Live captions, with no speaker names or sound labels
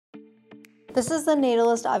This is the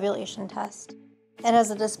Natalist Ovulation test. It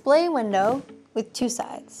has a display window with two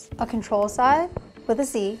sides, a control side with a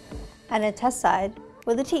C and a test side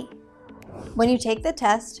with a T. When you take the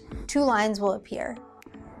test, two lines will appear.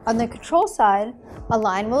 On the control side, a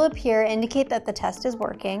line will appear to indicate that the test is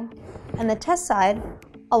working, and the test side,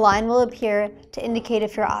 a line will appear to indicate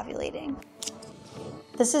if you're ovulating.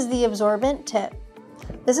 This is the absorbent tip.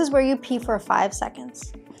 This is where you pee for 5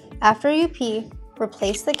 seconds. After you pee,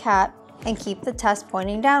 replace the cap and keep the test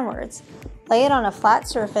pointing downwards. Lay it on a flat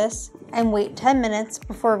surface and wait 10 minutes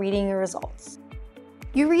before reading your results.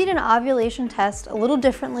 You read an ovulation test a little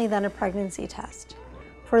differently than a pregnancy test.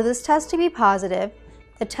 For this test to be positive,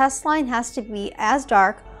 the test line has to be as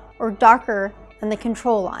dark or darker than the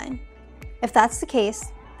control line. If that's the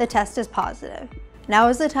case, the test is positive. Now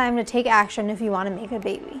is the time to take action if you want to make a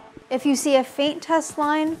baby. If you see a faint test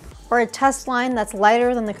line or a test line that's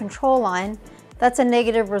lighter than the control line, that's a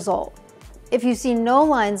negative result. If you see no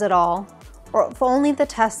lines at all, or if only the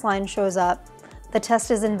test line shows up, the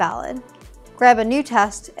test is invalid. Grab a new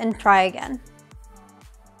test and try again.